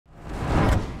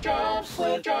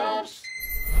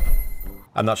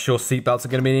I'm not sure seatbelts are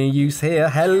going to be in use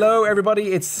here. Hello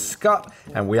everybody, it's Scott,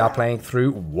 and we are playing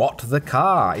through What the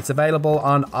Car. It's available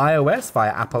on iOS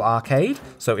via Apple Arcade,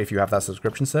 so if you have that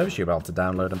subscription service, you'll be able to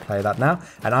download and play that now.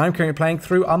 And I'm currently playing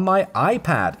through on my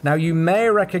iPad. Now you may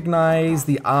recognize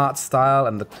the art style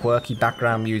and the quirky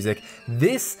background music.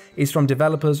 This is from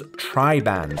developers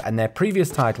Triband, and their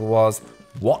previous title was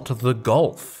What the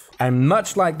Golf. And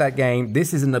much like that game,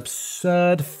 this is an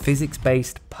absurd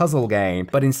physics-based puzzle game.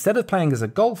 But instead of playing as a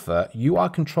golfer, you are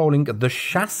controlling the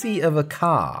chassis of a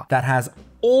car that has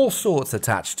all sorts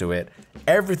attached to it.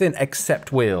 Everything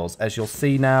except wheels, as you'll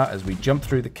see now as we jump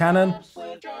through the cannon.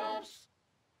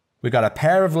 We've got a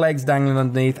pair of legs dangling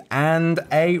underneath and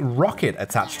a rocket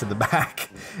attached to the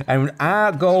back. And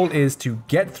our goal is to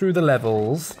get through the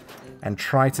levels and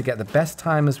try to get the best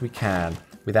time as we can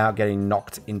without getting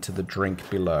knocked into the drink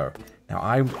below. Now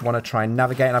I want to try and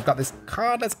navigate, and I've got this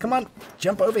card. Let's come on,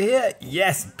 jump over here.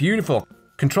 Yes, beautiful.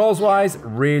 Controls wise,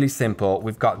 really simple.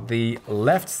 We've got the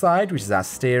left side, which is our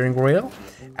steering wheel,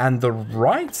 and the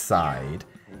right side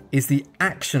is the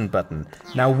action button.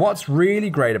 Now what's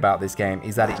really great about this game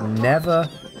is that it never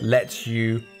lets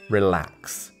you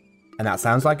relax. And that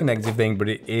sounds like a negative thing, but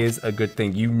it is a good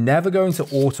thing. You never go into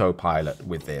autopilot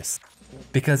with this,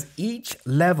 because each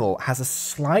level has a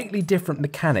slightly different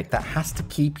mechanic that has to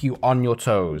keep you on your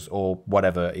toes, or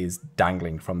whatever is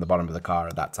dangling from the bottom of the car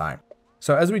at that time.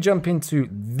 So as we jump into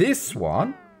this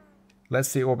one, let's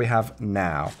see what we have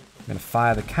now. I'm going to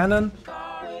fire the cannon.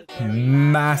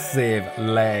 Massive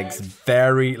legs,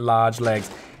 very large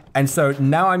legs. And so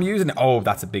now I'm using it. Oh,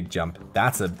 that's a big jump.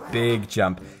 That's a big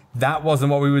jump. That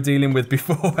wasn't what we were dealing with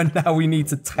before, and now we need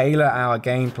to tailor our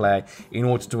gameplay in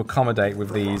order to accommodate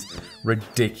with these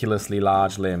ridiculously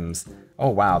large limbs.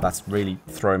 Oh wow, that's really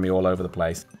throwing me all over the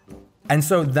place. And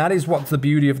so that is what's the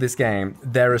beauty of this game.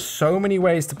 There are so many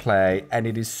ways to play, and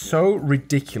it is so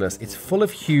ridiculous. It's full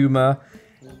of humor,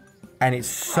 and it's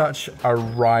such a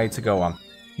ride to go on.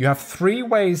 You have two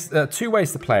ways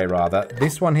to play rather.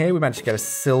 This one here, we managed to get a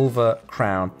silver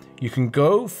crown. You can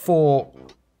go for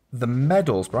the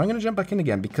medals, but I'm going to jump back in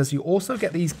again because you also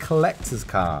get these collector's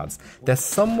cards. They're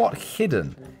somewhat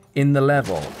hidden in the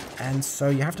level, and so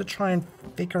you have to try and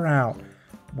figure out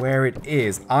where it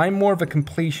is. I'm more of a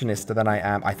completionist than I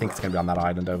am. I think it's going to be on that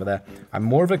island over there. I'm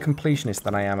more of a completionist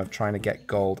than I am of trying to get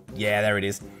gold. Yeah, there it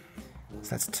is. So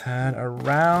let's turn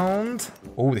around.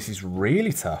 Oh, this is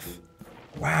really tough.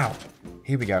 Wow.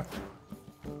 Here we go.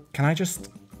 Can I just...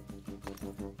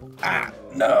 Ah,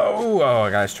 no! Oh,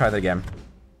 guys, try that again.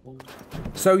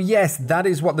 So yes, that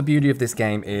is what the beauty of this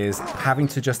game is, having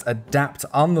to just adapt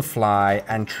on the fly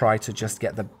and try to just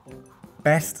get the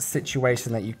best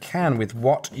situation that you can with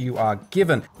what you are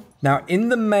given. Now in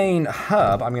the main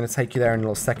hub, I'm going to take you there in a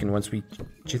little second once we... Do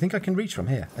you think I can reach from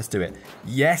here? Let's do it.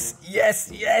 Yes, yes,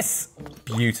 yes!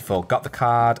 Beautiful. Got the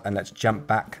card, and let's jump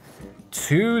back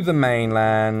to the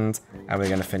mainland, and we're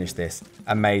going to finish this.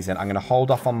 Amazing. I'm going to hold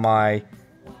off on my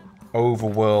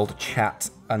overworld chat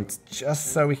and just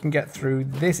so we can get through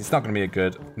this. It's not going to be a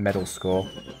good medal score,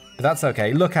 but that's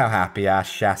okay. Look how happy our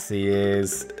chassis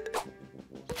is.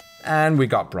 And we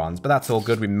got bronze, but that's all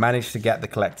good. We managed to get the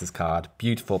collector's card.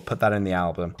 Beautiful. Put that in the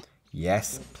album.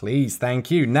 Yes, please.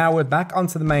 Thank you. Now we're back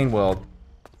onto the main world.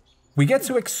 We get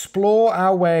to explore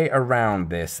our way around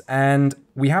this, and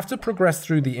we have to progress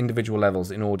through the individual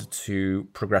levels in order to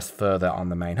progress further on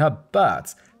the main hub.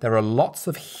 But there are lots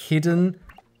of hidden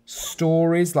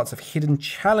stories, lots of hidden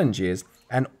challenges,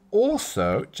 and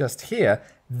also just here,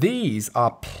 these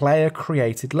are player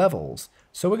created levels.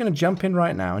 So we're going to jump in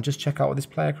right now and just check out what this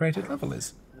player created level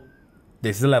is.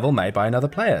 This is a level made by another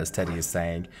player, as Teddy is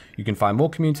saying. You can find more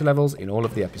community levels in all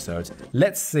of the episodes.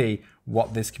 Let's see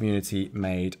what this community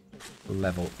made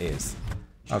level is.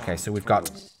 Okay, so we've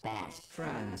got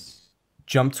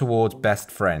jump towards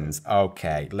best friends.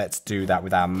 Okay, let's do that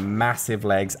with our massive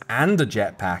legs and a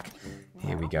jetpack.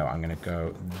 Here we go. I'm going to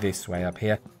go this way up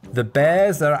here. The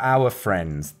bears are our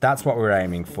friends. That's what we're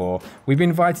aiming for. We've been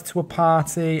invited to a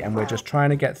party and we're just trying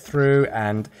to get through.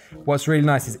 And what's really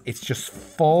nice is it's just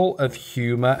full of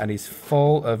humor and it's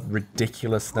full of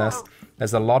ridiculousness.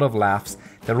 There's a lot of laughs.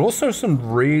 There are also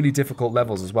some really difficult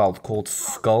levels as well called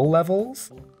skull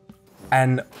levels.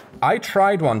 And I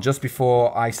tried one just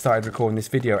before I started recording this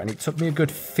video and it took me a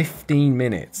good 15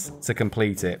 minutes to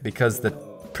complete it because the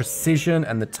precision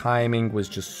and the timing was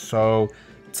just so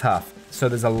tough. So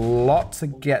there's a lot to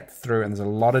get through and there's a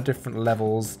lot of different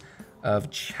levels of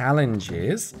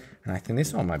challenges. And I think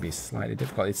this one might be slightly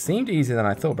difficult. It seemed easier than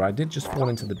I thought, but I did just fall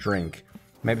into the drink.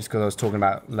 Maybe it's because I was talking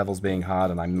about levels being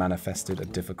hard and I manifested a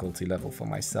difficulty level for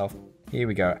myself. Here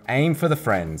we go. Aim for the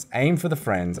friends. Aim for the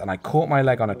friends. And I caught my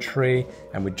leg on a tree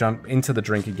and we jump into the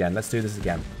drink again. Let's do this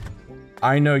again.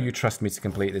 I know you trust me to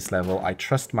complete this level. I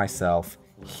trust myself.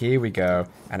 Here we go.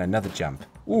 And another jump.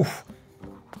 Oof.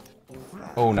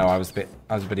 Oh no, I was a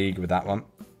bit eager with that one.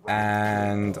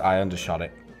 And I undershot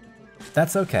it.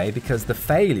 That's okay, because the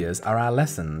failures are our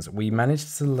lessons. We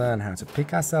managed to learn how to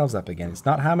pick ourselves up again. It's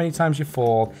not how many times you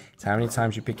fall, it's how many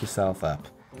times you pick yourself up.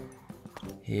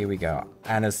 Here we go.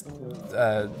 And as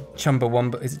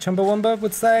Chumbawamba, is it Chumbawamba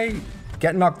would say,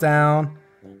 get knocked down,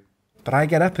 but I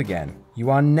get up again. You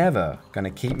are never going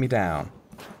to keep me down.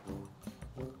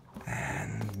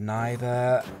 And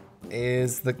neither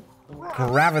is the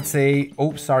gravity.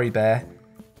 Oh, sorry, bear.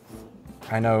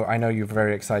 I know you're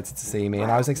very excited to see me,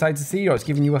 and I was excited to see you. I was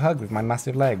giving you a hug with my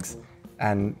massive legs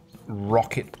and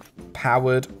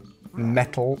rocket-powered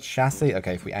metal chassis.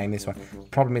 Okay, if we aim this one.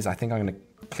 Problem is, I think I'm going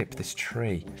to clip this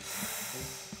tree.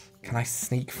 Can I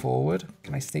sneak forward?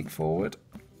 Can I sneak forward?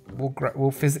 We'll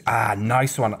ah,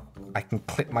 nice one. I can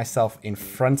clip myself in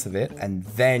front of it and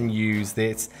then use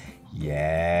this.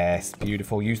 Yes,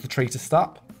 beautiful. Use the tree to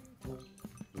stop.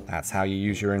 That's how you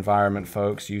use your environment,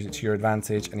 folks. Use it to your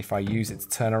advantage. And if I use it to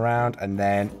turn around and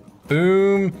then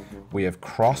boom, we have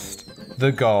crossed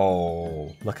the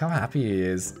goal. Look how happy he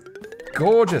is.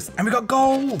 Gorgeous. And we got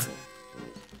gold.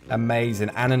 Amazing.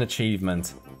 And an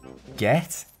achievement.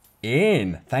 Get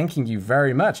in. Thanking you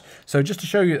very much. So just to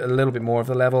show you a little bit more of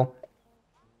the level,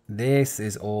 this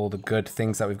is all the good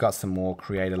things that we've got. Some more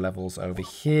creator levels over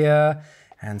here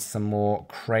and some more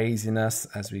craziness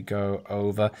as we go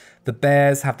over. The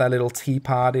bears have their little tea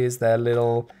parties, their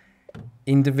little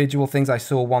individual things. I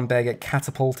saw one bear get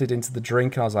catapulted into the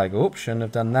drink and I was like, oops, shouldn't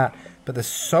have done that. But there's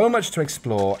so much to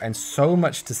explore and so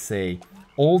much to see.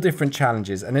 All different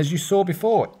challenges. And as you saw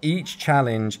before, each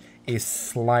challenge is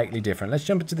slightly different. Let's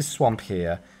jump into this swamp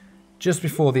here just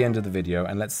before the end of the video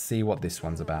and let's see what this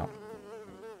one's about.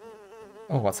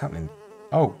 Oh, what's happening?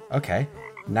 Oh, okay.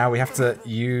 Now we have to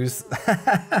use...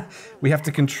 we have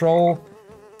to control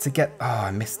to get... Oh,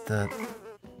 I missed the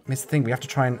thing. We have to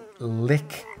try and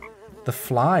lick the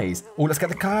flies. Oh, let's get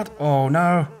the card. Oh,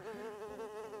 no.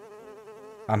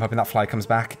 I'm hoping that fly comes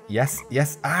back. Yes,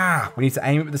 yes. Ah, we need to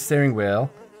aim it with the steering wheel.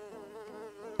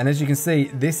 And as you can see,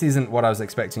 this isn't what I was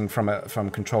expecting from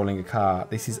controlling a car.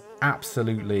 This is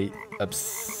absolutely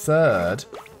absurd.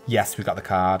 Yes, we've got the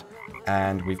card.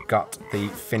 And we've got the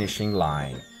finishing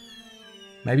line.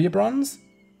 Maybe a bronze?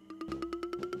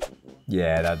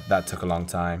 Yeah, that took a long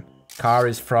time. Car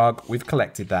is frog. We've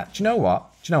collected that. Do you know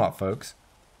what? Do you know what, folks?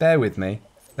 Bear with me.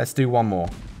 Let's do one more.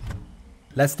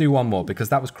 Let's do one more because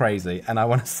that was crazy. And I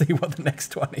want to see what the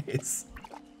next one is.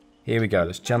 Here we go.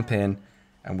 Let's jump in.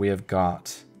 And we have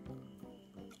got...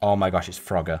 Oh my gosh, it's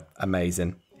Frogger.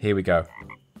 Amazing. Here we go.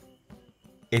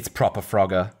 It's proper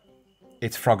Frogger.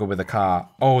 It's Frogger with a car.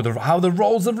 Oh, how the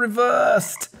roles are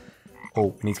reversed.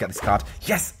 Oh, we need to get this card.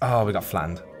 Yes! Oh, we got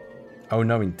flattened. Oh,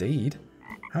 no, indeed.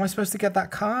 How am I supposed to get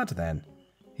that card, then?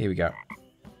 Here we go.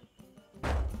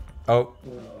 Oh,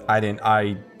 I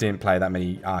didn't play that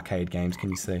many arcade games, can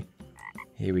you see?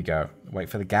 Here we go. Wait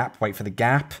for the gap. Wait for the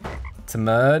gap to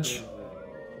merge.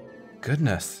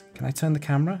 Goodness. Can I turn the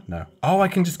camera? No. Oh, I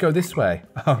can just go this way.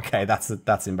 Okay,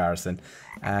 that's embarrassing.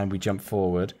 And we jump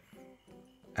forward.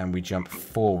 And we jump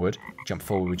forward. Jump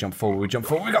forward, we jump forward, we jump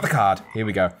forward. We got the card. Here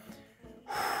we go.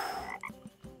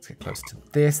 Let's get close to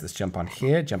this. Let's jump on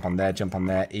here, jump on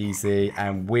there, easy.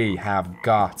 And we have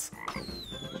got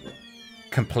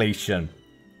completion.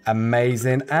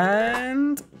 Amazing.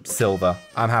 And silver.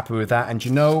 I'm happy with that. And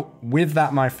you know, with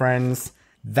that, my friends,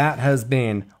 that has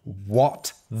been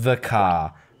What the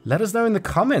Car. Let us know in the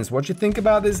comments what you think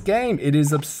about this game. It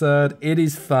is absurd. It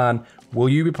is fun. Will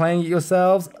you be playing it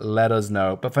yourselves? Let us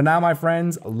know. But for now, my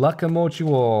friends, luck and more to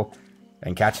you all.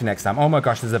 And catch you next time. Oh my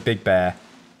gosh, there's a big bear.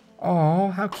 Oh,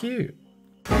 how cute.